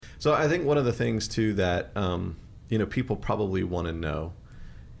So I think one of the things too that people probably want to know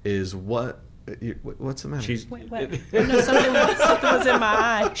is what's the matter? Wait, what? No, something was in my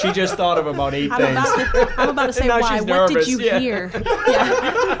eye. She just thought of about 8 things. I'm about to say why. She's What nervous. did you hear?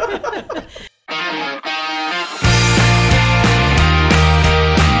 Yeah.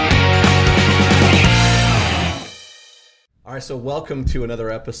 All right, so welcome to another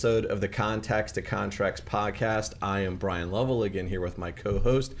episode of the Contacts to Contracts podcast. I am Brian Lovell, again here with my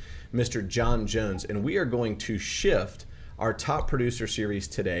co-host, Mr. John Jones, and we are going to shift our top producer series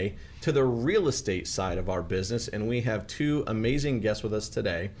today to the real estate side of our business, and we have two amazing guests with us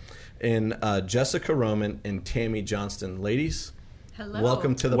today, in Jessica Roman and Tammy Johnston. Ladies, Hello.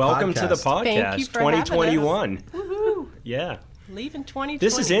 welcome to the podcast. Welcome to the podcast. Thank you for having us. 2021. Woohoo. Yeah. Leaving 2020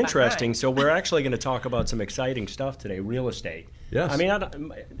 This is interesting. behind. So we're actually going to talk about some exciting stuff today, real estate. Yes. I mean,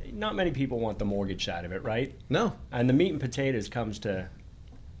 not many people want the mortgage side of it, right? No. And the meat and potatoes comes to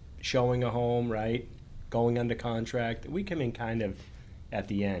showing a home, right? Going under contract. We come in kind of at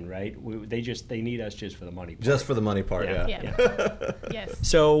the end, right? They need us just for the money part. Just for the money part, yeah. Yes.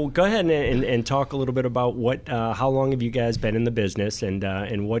 So go ahead and talk a little bit about how long have you guys been in the business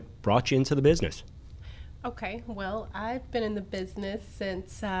and what brought you into the business? Okay, well, I've been in the business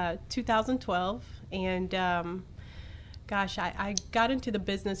since 2012, and I got into the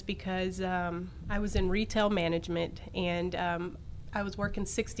business because I was in retail management, and I was working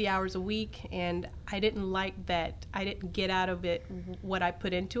 60 hours a week, and I didn't like that. I didn't get out of it what I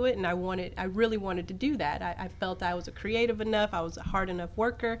put into it, and I really wanted to do that. I felt I was a creative enough, I was a hard enough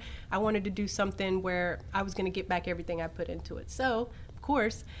worker. I wanted to do something where I was going to get back everything I put into it. So, of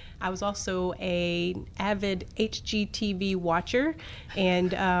course, I was also an avid HGTV watcher, and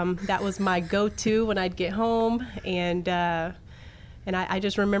that was my go-to when I'd get home. And I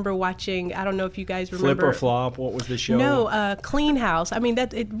just remember watching, I don't know if you guys remember. Flip or Flop, what was the show? No, Clean House. I mean,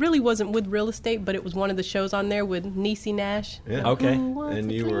 it really wasn't with real estate, but it was one of the shows on there with Niecy Nash. Yeah. Okay. Who wants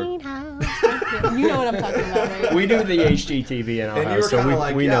And a you were- clean house? You know what I'm talking about, right? We do the HGTV in our And you house, were so kind of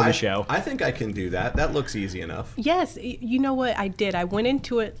like, we yeah, know the show. I think I can do that. That looks easy enough. Yes, you know what I did? I went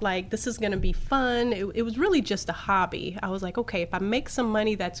into it like, this is going to be fun. It was really just a hobby. I was like, okay, if I make some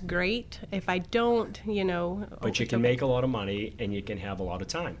money, that's great. If I don't, But you can make a lot of money and you can have a lot of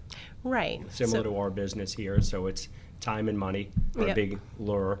time. Right. Similar to our business here, so it's time and money are a Yep. big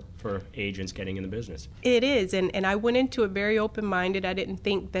lure for agents getting in the business. It is, and I went into it very open-minded. I didn't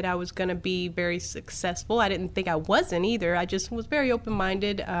think that I was going to be very successful. I didn't think I wasn't either. I just was very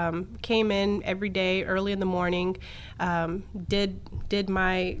open-minded, came in every day early in the morning, did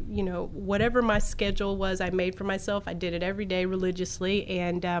my, whatever my schedule was I made for myself, I did it every day religiously,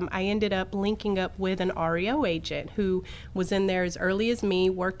 and I ended up linking up with an REO agent who was in there as early as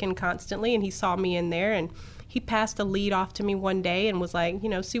me, working constantly, and he saw me in there, and he passed a lead off to me one day and was like,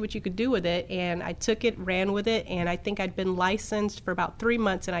 see what you could do with it. And I took it, ran with it, and I think I'd been licensed for about 3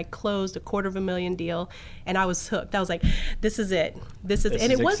 months, and I closed a $250,000 deal, and I was hooked. I was like, this is it. This is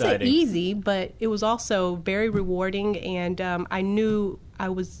and it wasn't exciting. easy, but it was also very rewarding, and I knew I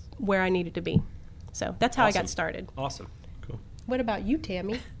was where I needed to be. So that's how I Awesome. got started. Awesome. Cool. What about you,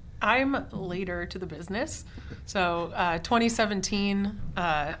 Tammy? I'm later to the business. So 2017,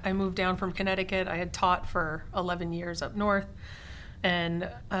 I moved down from Connecticut. I had taught for 11 years up north. And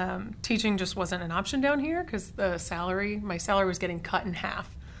teaching just wasn't an option down here because my salary was getting cut in half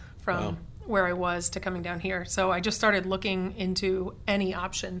from where I was to coming down here. So I just started looking into any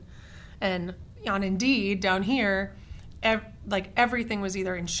option. And on Indeed down here, everything was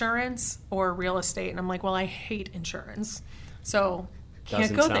either insurance or real estate. And I'm like, well, I hate insurance. So can't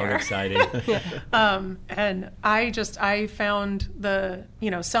Doesn't go sound there. exciting. And I found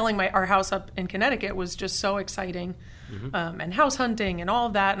selling our house up in Connecticut was just so exciting, and house hunting and all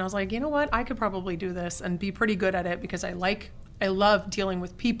of that. And I was like, you know what, I could probably do this and be pretty good at it because I love dealing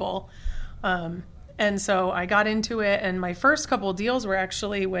with people. And so I got into it, and my first couple of deals were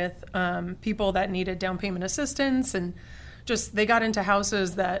actually with people that needed down payment assistance, and just they got into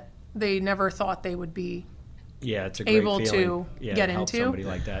houses that they never thought they would be Yeah, it's a great able feeling. to get help into. somebody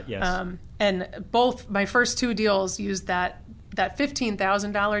like that, yes. And both my first two deals used that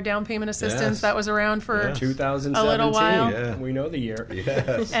 $15,000 down payment assistance Yes. that was around for Yes. 2017. a little while. Yeah. We know the year.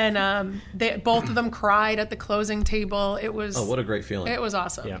 Yes. And both of them cried at the closing table. It was Oh, what a great feeling. it was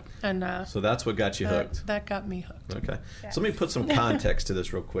awesome. Yeah. And So that's what got you hooked. that got me hooked. Okay. So let me put some context to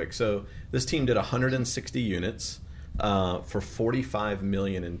this real quick. So this team did 160 units for $45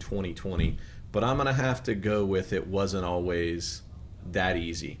 million in 2020. But I'm going to have to go with it wasn't always that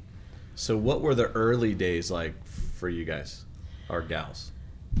easy. So what were the early days like for you guys, or gals?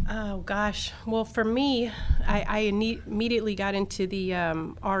 Oh gosh. Well, for me, I immediately got into the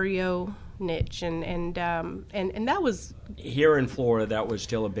REO niche, and that was here in Florida. That was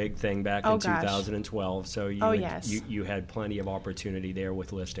still a big thing back in gosh. 2012. So you had plenty of opportunity there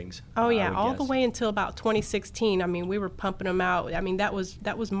with listings. Oh yeah, all the way until about 2016. I mean, we were pumping them out. I mean, that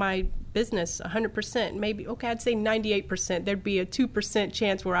was my business, 100%. Maybe I'd say 98%. There'd be a 2%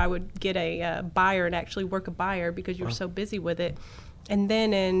 chance where I would get a buyer and actually work a buyer because you were so busy with it. And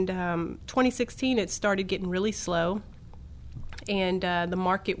then in 2016, it started getting really slow. And the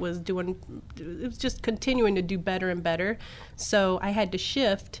market was just continuing to do better and better. So I had to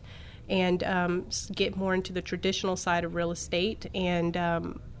shift and get more into the traditional side of real estate. And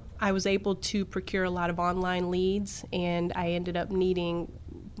I was able to procure a lot of online leads, and I ended up needing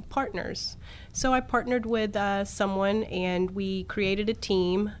partners. So I partnered with someone, and we created a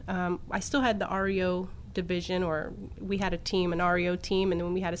team. I still had the REO division, or we had a team, an REO team, and then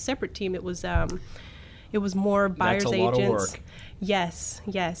when we had a separate team, it was more buyers agents. That's a lot of work. Yes.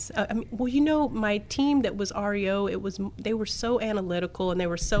 My team that was REO, they were so analytical, and they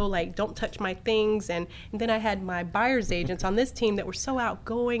were so like, don't touch my things. And then I had my buyers agents on this team that were so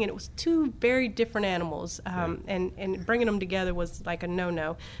outgoing, and it was two very different animals. And bringing them together was like a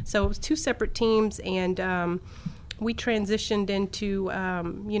no-no. So it was two separate teams, and we transitioned into,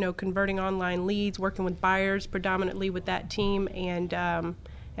 converting online leads, working with buyers predominantly with that team, and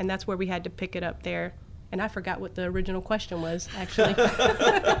that's where we had to pick it up there. And I forgot what the original question was, actually.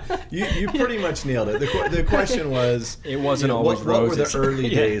 You pretty much nailed it. The question was, it wasn't always what roses. were the early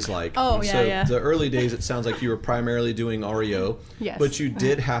days like? Oh, so yeah. The early days, it sounds like you were primarily doing REO, yes. But you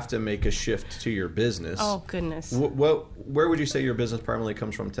did have to make a shift to your business. Oh, goodness. Where would you say your business primarily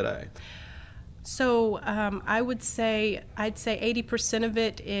comes from today? So I'd say 80% of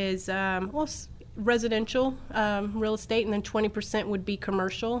it is residential real estate, and then 20% would be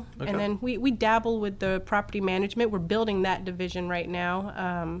commercial. Okay. And then we dabble with the property management. We're building that division right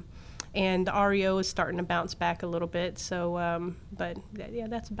now, and the REO is starting to bounce back a little bit. So, but yeah,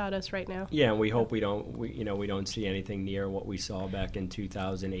 that's about us right now. Yeah, and we hope we don't see anything near what we saw back in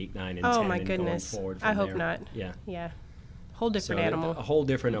 2008, 9, and 10. Oh my goodness! Going forward from I hope there. not. Yeah. Whole different animal. A whole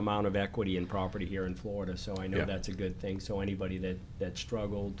different amount of equity in property here in Florida, so I know Yeah. that's a good thing. So anybody that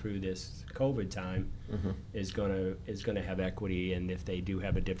struggled through this COVID time is gonna have equity, and if they do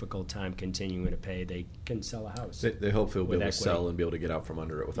have a difficult time continuing to pay, they can sell a house. They hopefully will be able to equity. sell and be able to get out from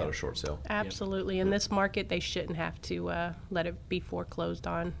under it without a short sale. Absolutely. In this market, they shouldn't have to let it be foreclosed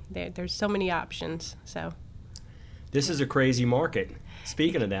on. There's so many options. So This is a crazy market.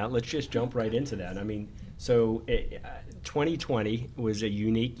 Speaking of that, let's just jump right into that. I mean, so 2020 was a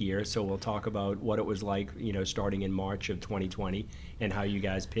unique year, so we'll talk about what it was like, starting in March of 2020, and how you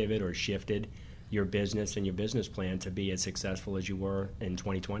guys pivot or shifted your business and your business plan to be as successful as you were in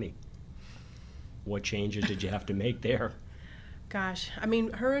 2020. What changes did you have to make there? gosh, I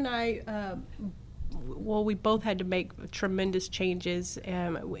mean, her and I, we both had to make tremendous changes.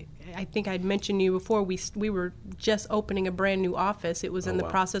 I think I'd mentioned to you before, we were just opening a brand new office. It was in the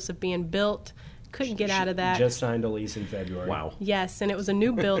process of being built. Couldn't get out of that. Just signed a lease in February. Wow. Yes, and it was a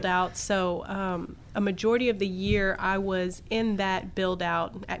new build out. So a majority of the year I was in that build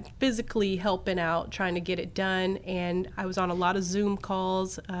out, physically helping out, trying to get it done. And I was on a lot of Zoom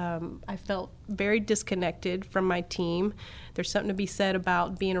calls. I felt very disconnected from my team. There's something to be said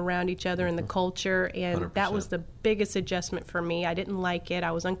about being around each other and the culture. And 100%. that was the biggest adjustment for me. I didn't like it.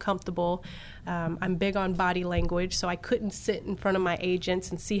 I was uncomfortable. I'm big on body language, so I couldn't sit in front of my agents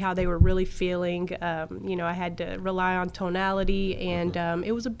and see how they were really feeling. I had to rely on tonality, and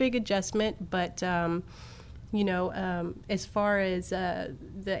it was a big adjustment. But, as far as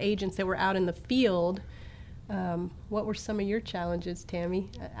the agents that were out in the field, what were some of your challenges,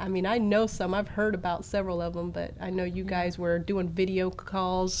 Tammy? I mean, I know some. I've heard about several of them, but I know you guys were doing video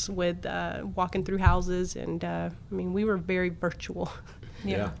calls with walking through houses, and we were very virtual.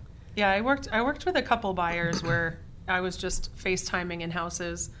 Yeah. Yeah, I worked with a couple buyers where I was just FaceTiming in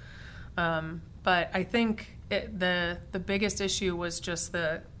houses, but I think the biggest issue was just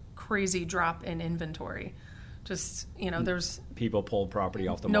the crazy drop in inventory. Just there's people pulled property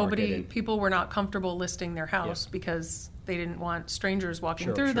off the market. People were not comfortable listing their house because they didn't want strangers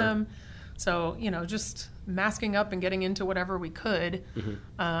walking through Sure. them. So just masking up and getting into whatever we could,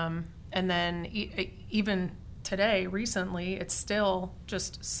 and then even today, recently, it's still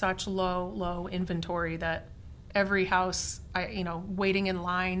just such low inventory that every house, waiting in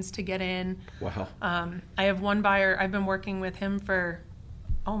lines to get in. Wow. I have one buyer, I've been working with him for,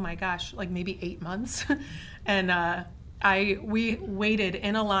 oh my gosh, like maybe 8 months. And we waited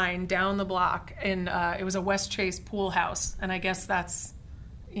in a line down the block, and it was a West Chase pool house. And I guess that's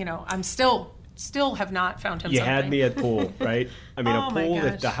I'm still have not found him You something. had me at pool, right? I mean, Oh, a my pool, if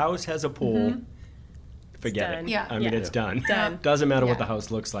gosh. the house has a pool, forget done. it. Yeah. I mean, Yeah. it's done. Done. Doesn't matter what Yeah. the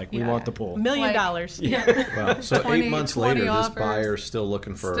house looks like. We Yeah. want the pool. $1 million. Like- Wow. So 20 8 months 20 later, this offers. buyer's still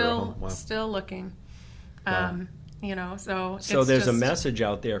looking for a home. Wow. Still looking. Wow. So So it's there's a just- message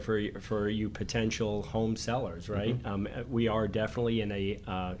out there for you potential home sellers, right? We are definitely in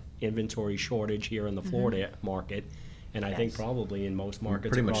a inventory shortage here in the Florida market, and I think Yes. probably in most markets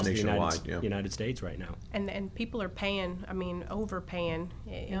Pretty much across the nationwide, yeah. United States right now. And people are paying, overpaying,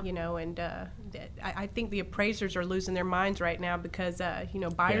 and I think the appraisers are losing their minds right now because, buyers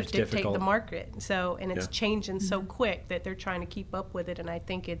it's dictate difficult. the market. So, and it's Yeah. changing so quick that they're trying to keep up with it. And I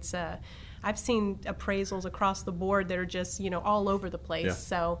think it's, I've seen appraisals across the board that are just, all over the place. Yeah.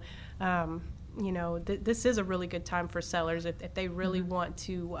 So, this is a really good time for sellers. If they really want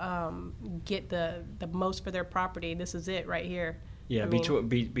to get the most for their property, this is it right here. Yeah, I mean-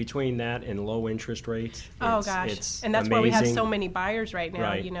 between that and low interest rates, Oh it's, gosh, it's and that's why we have amazing. so many buyers right now.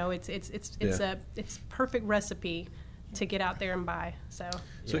 Right. It's Yeah. it's perfect recipe to get out there and buy. So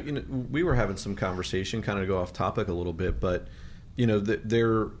So we were having some conversation, kind of go off topic a little bit, but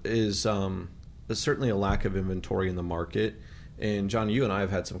there is certainly a lack of inventory in the market. And John, you and I have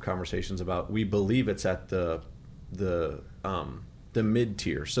had some conversations about. We believe it's at the mid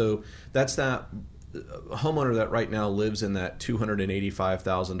tier. So that's that homeowner that right now lives in that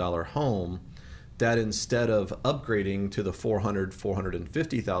 $285,000 home. That instead of upgrading to the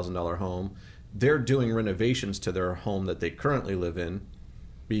 $450,000 home, they're doing renovations to their home that they currently live in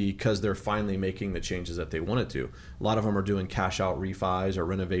because they're finally making the changes that they wanted to. A lot of them are doing cash out refis or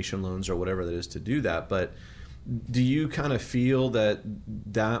renovation loans or whatever that is to do that. But do you kind of feel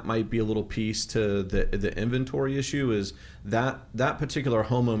that might be a little piece to the inventory issue? Is that particular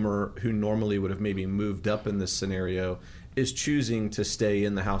homeowner who normally would have maybe moved up in this scenario is choosing to stay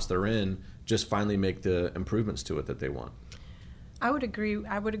in the house they're in, just finally make the improvements to it that they want? I would agree.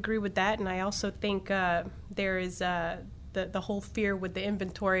 I would agree with that, and I also think there is the whole fear with the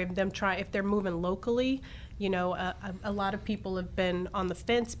inventory of them if they're moving locally. A lot of people have been on the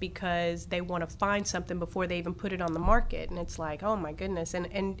fence because they want to find something before they even put it on the market, and it's like, oh my goodness! And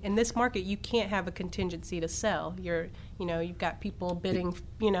in this market, you can't have a contingency to sell. You've got people bidding,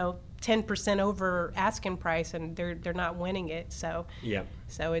 10% over asking price, and they're not winning it. So Yeah.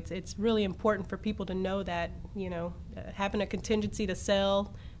 So it's really important for people to know that having a contingency to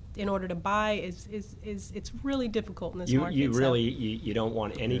sell in order to buy is it's really difficult in this market. You don't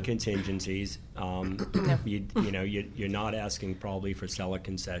want any contingencies. You're not asking probably for seller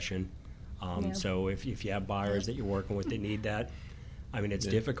concession. So if you have buyers that you're working with that need that, I mean, it's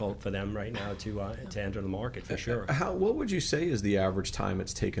difficult for them right now to enter the market for sure. What would you say is the average time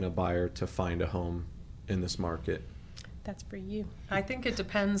it's taken a buyer to find a home in this market? That's for you. I think it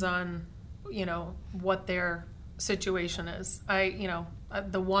depends on, what their situation is.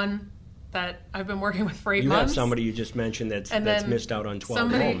 The one that I've been working with for 8 You months. have somebody you just mentioned that's then missed out on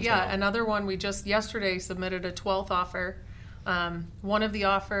 12 homes. Yeah, now. another one we just yesterday submitted a 12th offer. One of the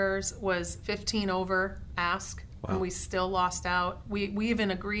offers was 15 over ask, Wow. and we still lost out. We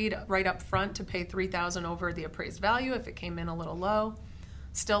even agreed right up front to pay $3,000 over the appraised value if it came in a little low.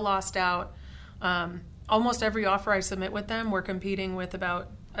 Still lost out. Almost every offer I submit with them, we're competing with about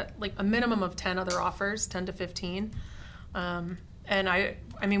like a minimum of 10 other offers, 10 to 15. And I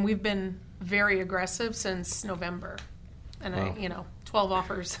mean, we've been very aggressive since November, and Wow. 12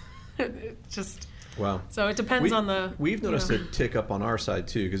 offers. Just Wow. so it depends on the. We've noticed a tick up on our side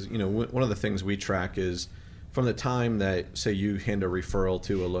too, because one of the things we track is from the time that, say, you hand a referral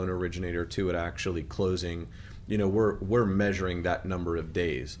to a loan originator to it actually closing. We're measuring that number of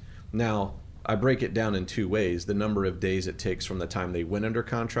days. Now, I break it down in two ways: the number of days it takes from the time they went under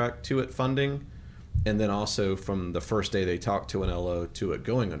contract to it funding, and then also from the first day they talk to an LO to it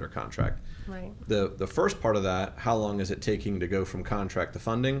going under contract. Right. The first part of that, how long is it taking to go from contract to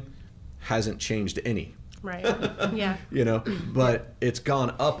funding, hasn't changed any. Right. Yeah. But it's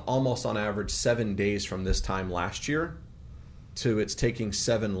gone up almost on average 7 days from this time last year to it's taking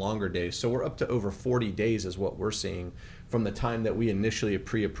 7 longer days. So we're up to over 40 days is what we're seeing from the time that we initially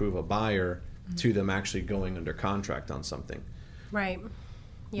pre-approve a buyer to them actually going under contract on something. Right.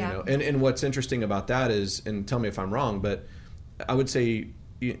 Yeah. And what's interesting about that is, and tell me if I'm wrong, but I would say,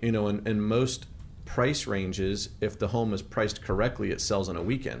 in most price ranges, if the home is priced correctly, it sells in a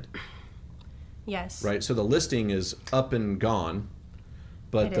weekend. Yes. Right? So the listing is up and gone,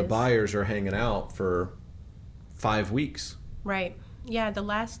 but It the is. buyers are hanging out for 5 weeks. Right. Yeah, the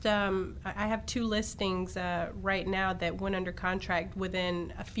last, I have 2 listings right now that went under contract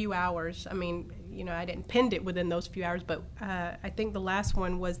within a few hours. I mean, I didn't pin it within those few hours, but I think the last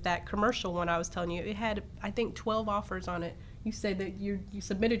one was that commercial one I was telling you. It had, I think, 12 offers on it. You said that you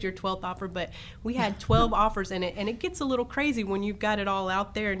submitted your 12th offer, but we had 12 offers in it, and it gets a little crazy when you've got it all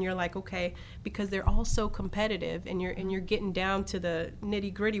out there, and you're like, okay, because they're all so competitive, and you're getting down to the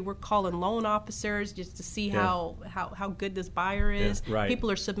nitty gritty. We're calling loan officers just to see how good this buyer is. Yeah, right. People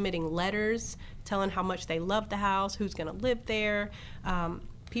are submitting letters telling how much they love the house, who's going to live there.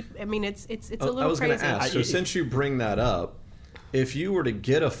 People, I mean, it's a little crazy. I was going to ask. So since you bring that up, if you were to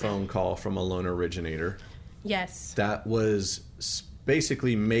get a phone call from a loan originator. Yes. That was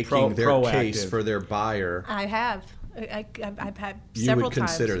basically making their case for their buyer. I have. I've had several times. You would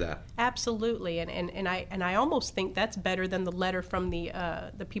consider that? Absolutely, and I almost think that's better than the letter from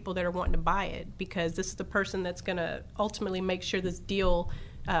the people that are wanting to buy it, because this is the person that's going to ultimately make sure this deal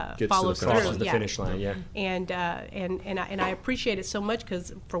follows through. Crosses the finish line, yeah. And I appreciate it so much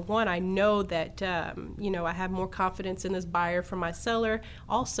because, for one, I know that I have more confidence in this buyer from my seller.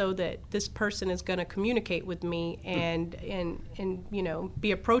 Also, that this person is going to communicate with me and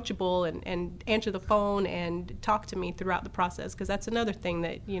be approachable and answer the phone and talk to me throughout the process, because that's another thing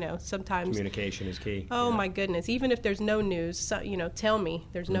that sometimes communication is key. Oh my goodness! Even if there's no news, tell me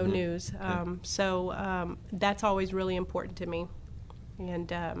there's no news. So that's always really important to me.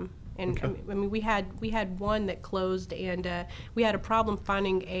 And okay. I mean, we had one that closed, and we had a problem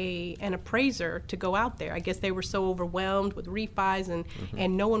finding an appraiser to go out there. I guess they were so overwhelmed with refis,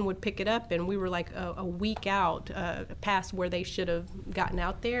 and no one would pick it up, and we were like a week out past where they should have gotten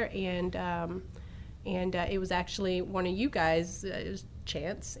out there, and it was actually one of you guys,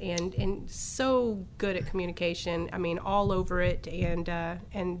 Chance, and so good at communication. I mean, all over it,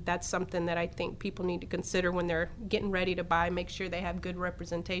 and that's something that I think people need to consider when they're getting ready to buy. Make sure they have good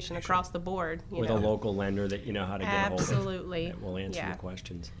representation across the board. With a local lender that you know how to get a hold of. Absolutely. That will answer your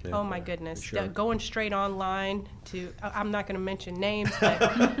questions. Yeah. Oh my goodness. Sure. Going straight online to, I'm not going to mention names, but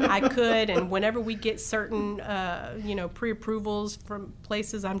I could, and whenever we get certain, pre-approvals from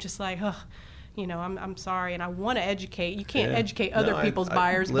places, I'm just like, oh. I'm sorry, and I want to educate. You can't educate other people's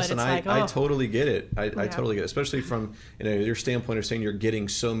buyers, listen, but it's I totally get it. I totally get it, especially from your standpoint of saying you're getting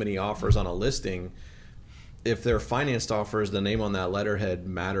so many offers on a listing. If they're financed offers, the name on that letterhead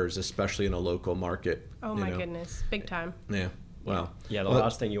matters, especially in a local market. Oh my goodness, big time. Yeah. Wow. Yeah, the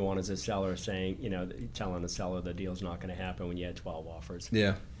last thing you want is a seller saying, telling the seller the deal's not going to happen when you had 12 offers.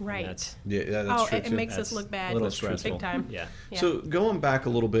 Yeah. Right. That's true. It makes us look bad. A little stressful. Big time. Yeah. So going back a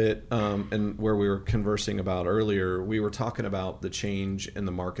little bit, and where we were conversing about earlier, we were talking about the change in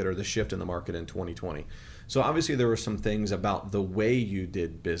the market, or the shift in the market in 2020. So obviously there were some things about the way you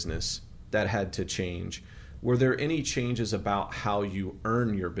did business that had to change. Were there any changes about how you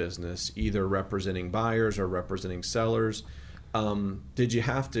earn your business, either representing buyers or representing sellers? Did you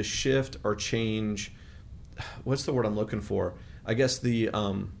have to shift or change? What's the word I'm looking for? I guess the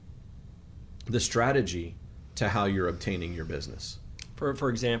strategy to how you're obtaining your business. For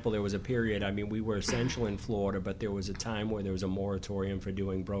example, there was a period. I mean, we were essential in Florida, but there was a time where there was a moratorium for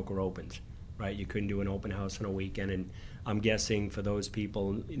doing broker opens. Right, you couldn't do an open house on a weekend, and I'm guessing for those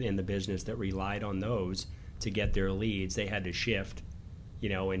people in the business that relied on those to get their leads, they had to shift,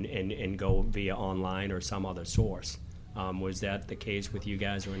 and go via online or some other source. Was that the case with you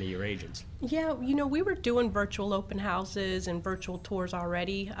guys or any of your agents? Yeah, we were doing virtual open houses and virtual tours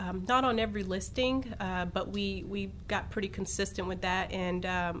already. Not on every listing, but we got pretty consistent with that,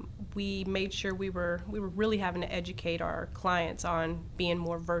 and we made sure we were really having to educate our clients on being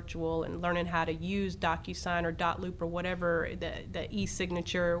more virtual and learning how to use DocuSign or DotLoop or whatever the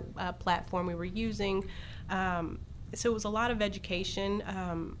e-signature platform we were using. So it was a lot of education.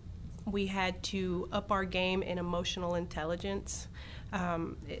 We had to up our game in emotional intelligence.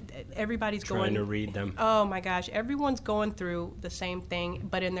 Everybody's trying to read them. Oh my gosh, everyone's going through the same thing,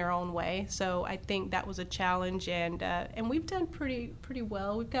 but in their own way. So I think that was a challenge, and we've done pretty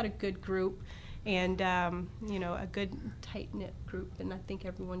well. We've got a good group, and a good tight knit group, and I think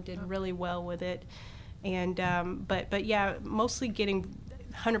everyone did really well with it. And but yeah, mostly getting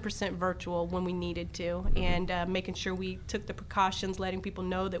 100% virtual when we needed to, and making sure we took the precautions, letting people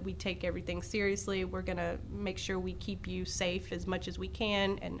know that we take everything seriously. We're going to make sure we keep you safe as much as we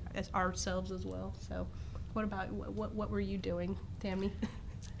can, and as ourselves as well. So what about, what were you doing, Tammy?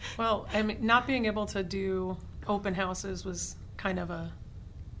 Well, I mean, not being able to do open houses was kind of a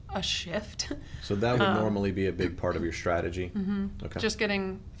shift. So that would normally be a big part of your strategy. Okay. Just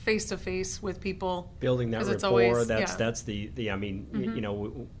getting face to face with people, building that rapport. Always, that's the I mean,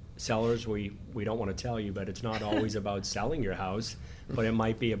 sellers, we don't want to tell you, but it's not always about selling your house, but it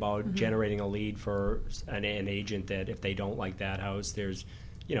might be about generating a lead for an agent that if they don't like that house, there's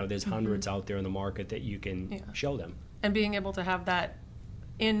hundreds out there in the market that you can show them. And being able to have that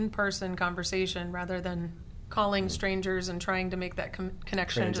in-person conversation rather than calling strangers and trying to make that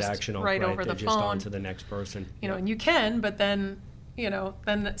connection just right over the phone. Just on to the next person. And you can, but then,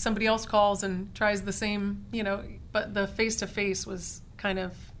 then somebody else calls and tries the same, but the face-to-face was kind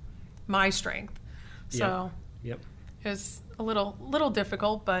of my strength. So Yep. It was a little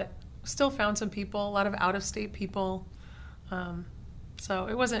difficult, but still found some people, a lot of out-of-state people. So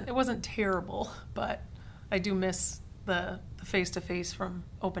it wasn't terrible, but I do miss the face-to-face from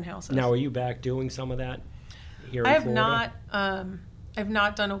open houses. Now, are you back doing some of that here in I have Florida? I've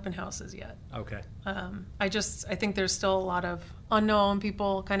not done open houses yet. Okay. I think there's still a lot of unknown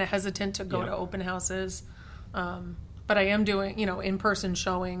people, kind of hesitant to go to open houses. But I am doing, in-person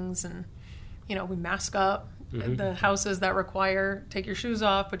showings, and, we mask up. The houses that require take your shoes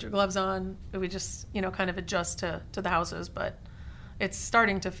off, put your gloves on, we just, kind of adjust to the houses. But it's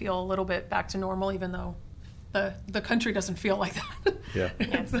starting to feel a little bit back to normal, even though the country doesn't feel like that.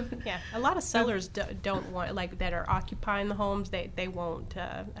 Yeah. A lot of sellers don't want, that are occupying the homes, they won't.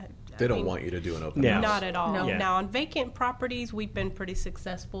 They don't want you to do an open house. Not at all. No. Yeah. Now, on vacant properties, we've been pretty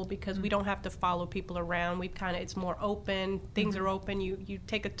successful because we don't have to follow people around. It's more open. Things are open. You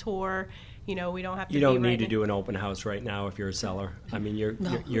take a tour. We don't have to. You don't need to do an open house right now if you're a seller. I mean, you're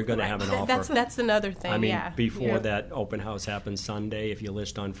going to have an offer. That's another thing. I mean, before that open house happens Sunday, if you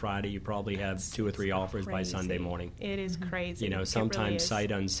list on Friday, you probably have 2 or 3 offers by Sunday morning. It is crazy. Sometimes really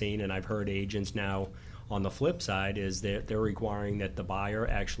sight unseen, and I've heard agents now. On the flip side is they're requiring that the buyer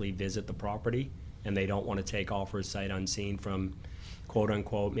actually visit the property, and they don't want to take offers sight unseen from quote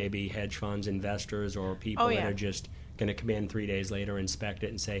unquote maybe hedge funds, investors, or people that are just going to come in 3 days later, inspect it,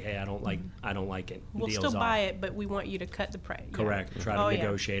 and say, "Hey, I don't like it." We'll still buy it, but we want you to cut the price. Correct. Try to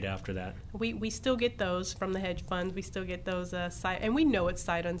negotiate after that. We still get those from the hedge funds. We still get those sight, and we know it's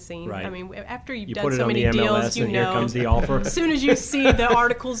sight unseen. Right. I mean, after you've You done put it so on many the MLS, deals, and here comes the offer. As soon as you see the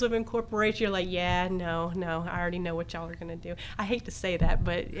articles of incorporation, you're like, yeah, no, I already know what y'all are going to do. I hate to say that,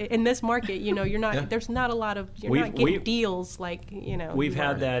 but in this market, you're not. There's not a lot of. You're not getting deals like. We've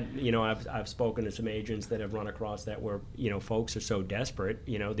had that. I've spoken to some agents that have run across that where folks are so desperate,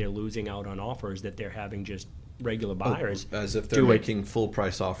 they're losing out on offers that they're having just regular buyers. As if they're making full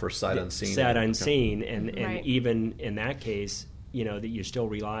price offers sight unseen. Sight unseen, and even in that case, that you still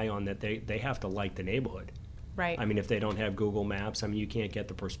rely on that they have to like the neighborhood. Right. I mean, if they don't have Google Maps, you can't get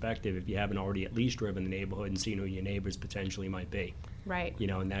the perspective if you haven't already at least driven the neighborhood and seen who your neighbors potentially might be. Right.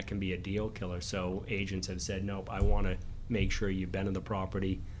 And that can be a deal killer. So agents have said, nope, I want to make sure you've been in the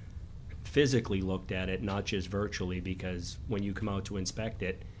property, physically looked at it, not just virtually, because when you come out to inspect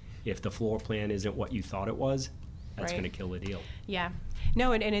it, if the floor plan isn't what you thought it was, that's going to kill the deal. Yeah.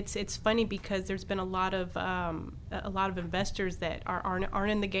 No, and it's funny because there's been a lot of investors that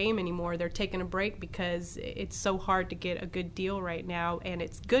aren't in the game anymore. They're taking a break because it's so hard to get a good deal right now, and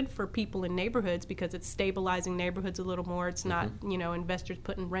it's good for people in neighborhoods because it's stabilizing neighborhoods a little more. It's not investors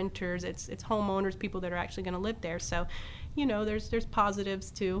putting renters. It's homeowners, people that are actually going to live there. So, there's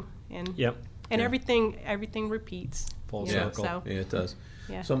positives too, and everything repeats. Full circle. So, yeah, it does.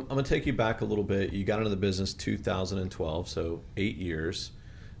 Yeah. So I'm going to take you back a little bit. You got into the business 2012, so 8 years.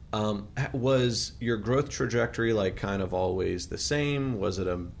 Was your growth trajectory kind of always the same? Was it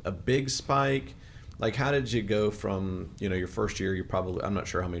a big spike? How did you go from your first year? I'm not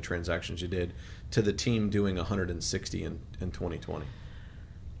sure how many transactions you did, to the team doing 160 in 2020.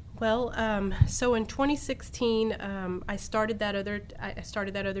 Well, so in 2016, I started that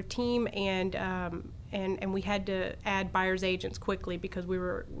other team, and we had to add buyers agents quickly because we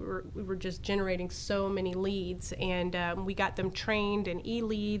were just generating so many leads, and we got them trained in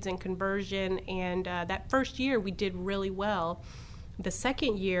e-leads and conversion, and that first year we did really well. The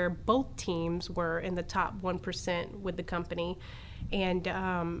second year, both teams were in the top 1% with the company. And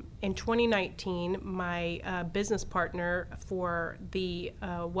in 2019, my business partner for the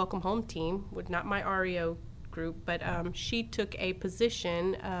Welcome Home team, not my REO group, but she took a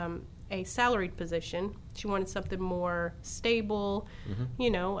position, a salaried position. She wanted something more stable,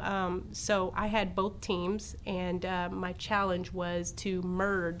 so I had both teams, and my challenge was to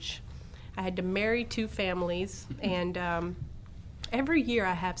merge. I had to marry 2 families, and every year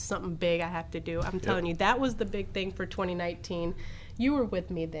I have something big I have to do. I'm telling you, that was the big thing for 2019. You were with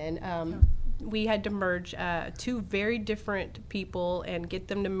me then. We had to merge 2 very different people and get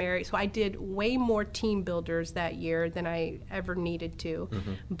them to marry. So I did way more team builders that year than I ever needed to.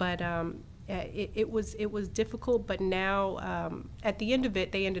 But it was difficult, but now at the end of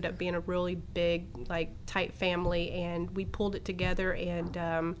it, they ended up being a really big, like, tight family, and we pulled it together. And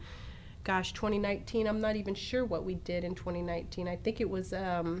 2019, I'm not even sure what we did in 2019. I think it was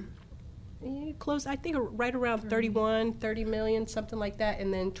close. I think right around 30 million, something like that.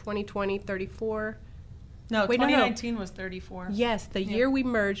 And then 2020, 34. No, Wait, 2019 was 34. Yes, the year we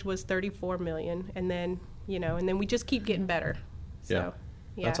merged was 34 million, and then we just keep getting better. So,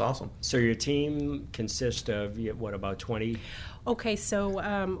 yeah. That's awesome. So your team consists of what, about 20? Okay,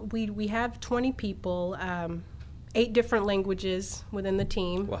 so we have 20 people, 8 different languages within the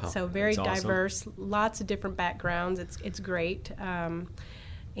team. Wow. So very That's awesome. diverse, lots of different backgrounds. It's great.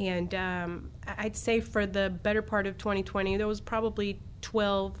 And I'd say for the better part of 2020, there was probably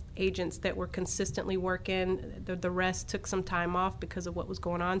 12 agents that were consistently working. The rest took some time off because of what was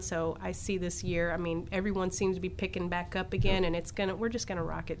going on. So I see this year, I mean, everyone seems to be picking back up again, and we're just gonna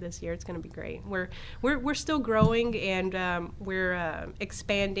rock it this year. It's gonna be great. We're still growing, and we're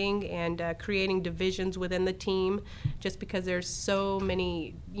expanding and creating divisions within the team, just because there's so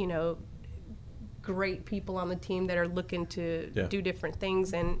many, great people on the team that are looking to do different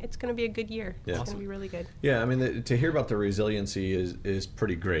things, and it's going to be a good year. Yeah. It's going to be really good. Yeah, I mean, to hear about the resiliency is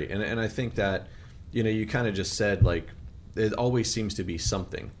pretty great, and I think that, you kind of just said, like, it always seems to be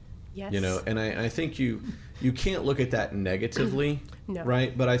something. Yes. And I think you can't look at that negatively, No.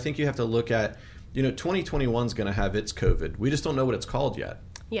 right? But I think you have to look at, 2021 is going to have its COVID. We just don't know what it's called yet.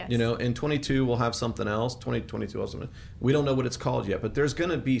 Yes. And 22 will have something else. 2022 will have something. We don't know what it's called yet, but there's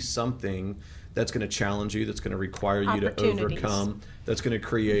going to be something that's going to challenge you, that's going to require you to overcome, that's going to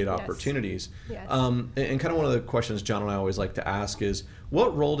create opportunities. Yes. And kind of one of the questions John and I always like to ask is,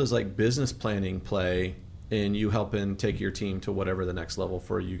 what role does, like, business planning play in you helping take your team to whatever the next level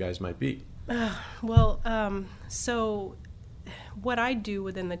for you guys might be? So what I do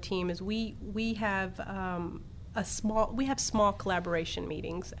within the team is we have small collaboration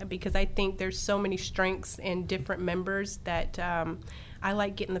meetings, because I think there's so many strengths in different members that I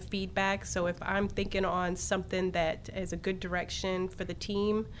like getting the feedback. So if I'm thinking on something that is a good direction for the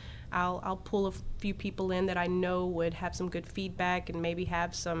team, I'll pull a few people in that I know would have some good feedback and maybe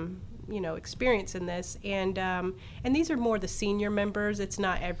have some experience in this. And these are more the senior members. It's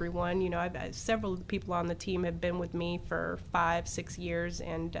not everyone. I've several people on the team have been with me for 5-6 years,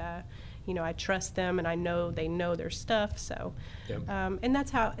 and I trust them, and I know they know their stuff. So, and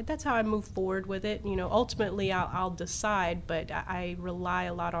that's how I move forward with it. Ultimately I'll decide, but I rely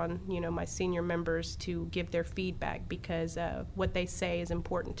a lot on my senior members to give their feedback, because what they say is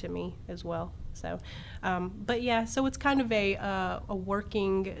important to me as well. So, so it's kind of a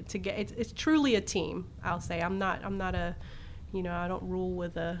working together. It's truly a team. I'll say I'm not a, I don't rule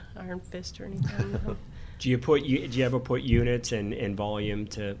with a iron fist or anything. Do you ever put units and volume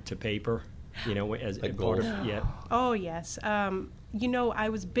to paper? As like part of goals? yeah. Oh yes. I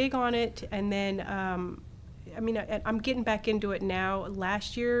was big on it, and then I'm getting back into it now.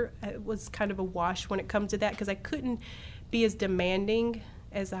 Last year it was kind of a wash when it comes to that, because I couldn't be as demanding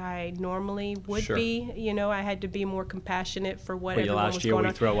as I normally would Sure. be. I had to be more compassionate for what everyone was last year going we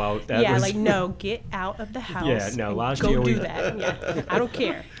on. throw out that No, get out of the house. Yeah, no, and last go year we do that. Yeah, I don't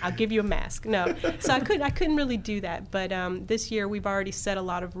care. I'll give you a mask. No, so I couldn't really do that. But this year we've already set a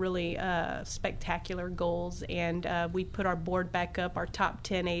lot of really spectacular goals, and we put our board back up, our top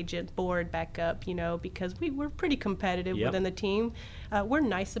 10 agent board back up. Because we're pretty competitive within the team. We're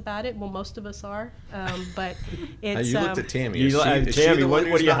nice about it. Well, most of us are. But it's you looked at Tammy. Tammy, what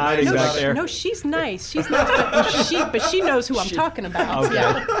are you hiding back there? No, she's nice. She's nice, but she knows who I'm talking about.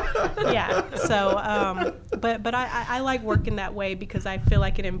 Okay. Yeah. So, but I like working that way, because I feel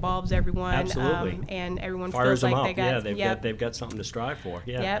like it involves everyone. Absolutely. And everyone Fires feels like them they up. got. They've got something to strive for.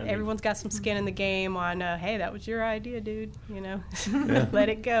 Yeah. Yep. Everyone's got some skin in the game on. Hey, that was your idea, dude. Let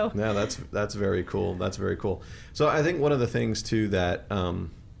it go. Yeah, that's very cool. That's very cool. So I think one of the things too that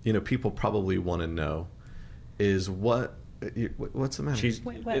people probably want to know is what's the matter?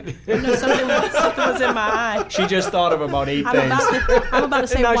 Wait, what? No, something was in my eye. She just thought of about 8 things. I'm about to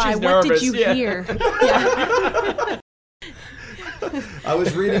say Now why. she's What did nervous, you yeah. hear? Yeah. I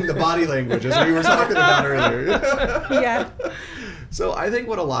was reading the body language as we were talking about earlier. Yeah. So I think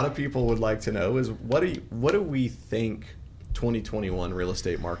what a lot of people would like to know is what do we think 2021 real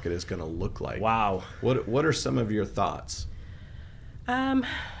estate market is going to look like? Wow. What are some of your thoughts?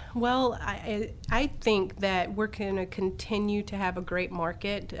 Well, I think that we're going to continue to have a great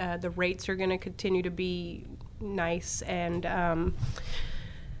market. The rates are going to continue to be nice, and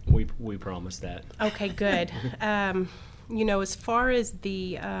We promise that. okay, good. as far as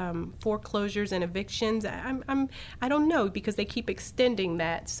the foreclosures and evictions, I don't know, because they keep extending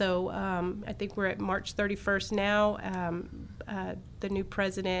that. So I think we're at March 31st now. The new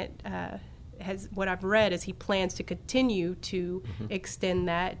president what I've read is he plans to continue to extend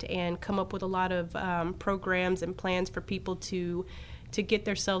that and come up with a lot of programs and plans for people to get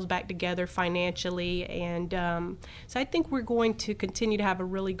themselves back together financially. And so I think we're going to continue to have a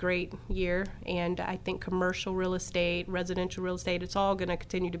really great year. And I think commercial real estate, residential real estate, it's all going to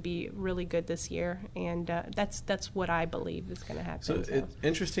continue to be really good this year. And that's what I believe is going to happen. So it's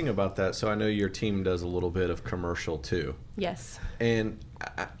interesting about that. So I know your team does a little bit of commercial too. Yes. And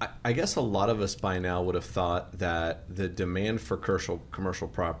I guess a lot of us by now would have thought that the demand for commercial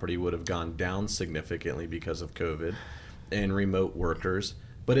property would have gone down significantly because of COVID and remote workers,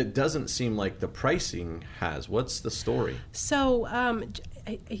 but it doesn't seem like the pricing has. What's the story? So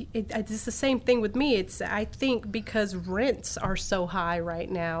it's the same thing with me. I think because rents are so high right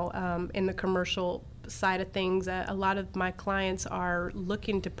now in the commercial side of things, a lot of my clients are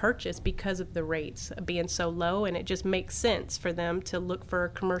looking to purchase because of the rates being so low, and it just makes sense for them to look for a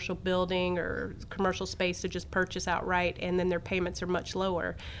commercial building or commercial space to just purchase outright, and then their payments are much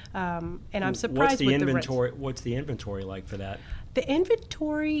lower. And I'm surprised with the inventory. What's the inventory like for that? The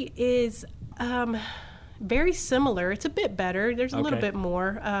inventory is very similar. It's a bit better. There's a little bit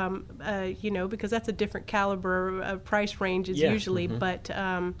more, because that's a different caliber of price ranges usually, but.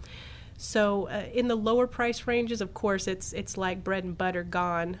 So in the lower price ranges, of course, it's like bread and butter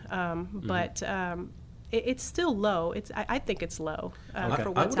gone, but it's still low. I think it's low for what's out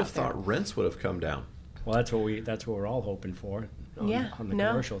there. I would have thought rents would have come down. Well, that's what we're all hoping for on the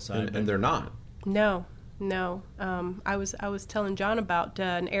commercial side. And they're not. No. I was telling John about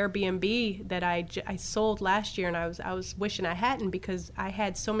an Airbnb that I sold last year, and I was wishing I hadn't, because I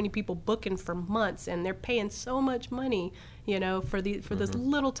had so many people booking for months, and they're paying so much money, for this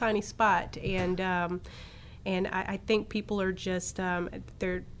little tiny spot, and I think people are just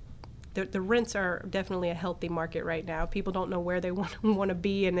the rents are definitely a healthy market right now. People don't know where they want to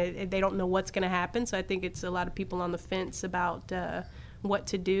be, and they don't know what's going to happen. So I think it's a lot of people on the fence about what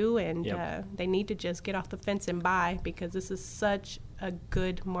to do, and they need to just get off the fence and buy, because this is such a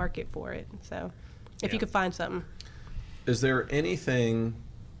good market for it. So if you could find something. Is there anything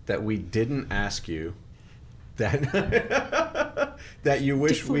that we didn't ask you that that you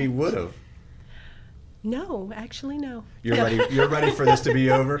wish we would have? No, actually, no. You're ready for this to be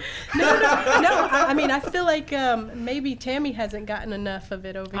over? No. I mean, I feel like maybe Tammy hasn't gotten enough of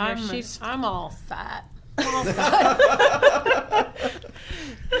it over here. I'm all set.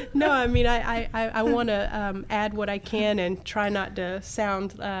 No, I mean, I want to add what I can and try not to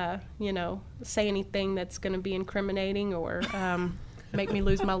sound, say anything that's going to be incriminating or make me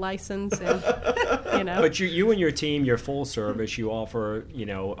lose my license. And, But you and your team, you're full service. You offer,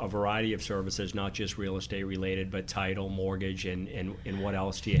 a variety of services, not just real estate related, but title, mortgage, and what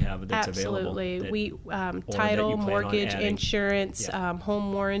else do you have that's available? Absolutely. We title, mortgage, insurance,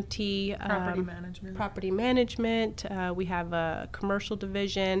 home warranty, property management. We have a commercial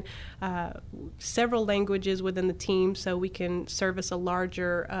division, several languages within the team, so we can service a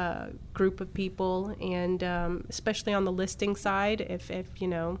larger group of people, and especially on the listing side, if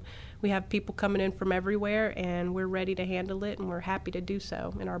we have people coming in from everywhere, and we're ready to handle it, and we're happy to do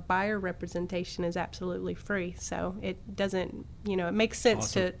so. And our buyer representation is absolutely free, so it doesn't, it makes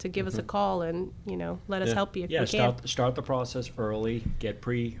sense to give us a call and, let us help you if we can. Start the process early, get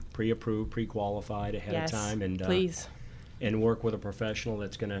pre-approved, pre-qualified ahead of time, and please. And work with a professional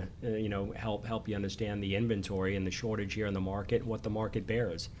that's going to, help you understand the inventory and the shortage here in the market, what the market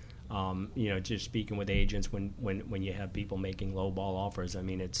bears. Just speaking with agents when you have people making low ball offers, I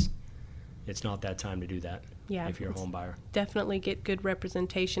mean, it's not that time to do that if you're a home buyer. Definitely get good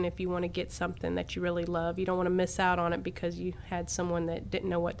representation if you want to get something that you really love. You don't want to miss out on it because you had someone that didn't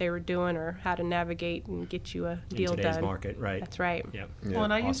know what they were doing or how to navigate and get you a deal done. In today's market, right. That's right. Yep. Well,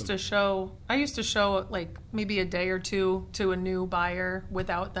 and I used to show like maybe a day or two to a new buyer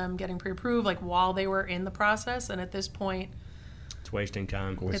without them getting pre-approved, like while they were in the process, and at this point, wasting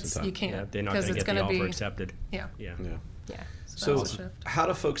time. You can't. Yeah, they're not going to get the offer accepted. Yeah. So how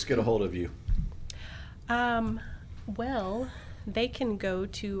do folks get a hold of you? Well, they can go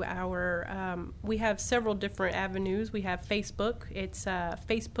to our, we have several different avenues. We have Facebook. It's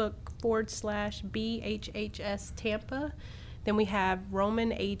Facebook.com/BHHS Tampa. Then we have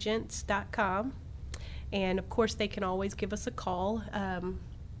RomanAgents.com. And, of course, they can always give us a call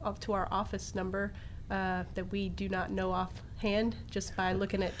up to our office number, that we do not know offhand just by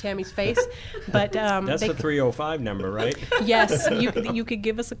looking at Tammy's face. But that's the 305 number, right? Yes, you could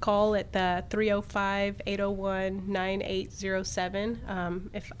give us a call at the 305-801-9807.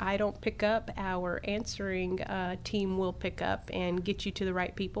 If I don't pick up, our answering team will pick up and get you to the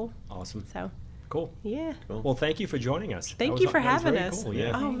right people. Awesome. So. Cool. Yeah. Cool. Well, thank you for joining us. Thank you for having us. Cool.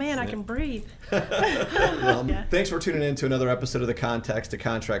 Yeah. Oh, man, I can breathe. Thanks for tuning in to another episode of the Contacts to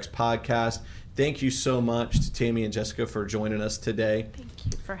Contracts podcast. Thank you so much to Tammy and Jessica for joining us today. Thank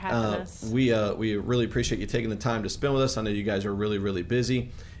you for having us. We really appreciate you taking the time to spend with us. I know you guys are really, really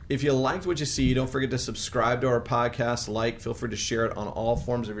busy. If you liked what you see, don't forget to subscribe to our podcast. Feel free to share it on all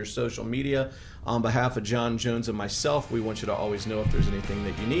forms of your social media. On behalf of John Jones and myself, we want you to always know if there's anything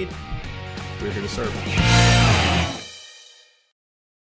that you need, we're here to serve.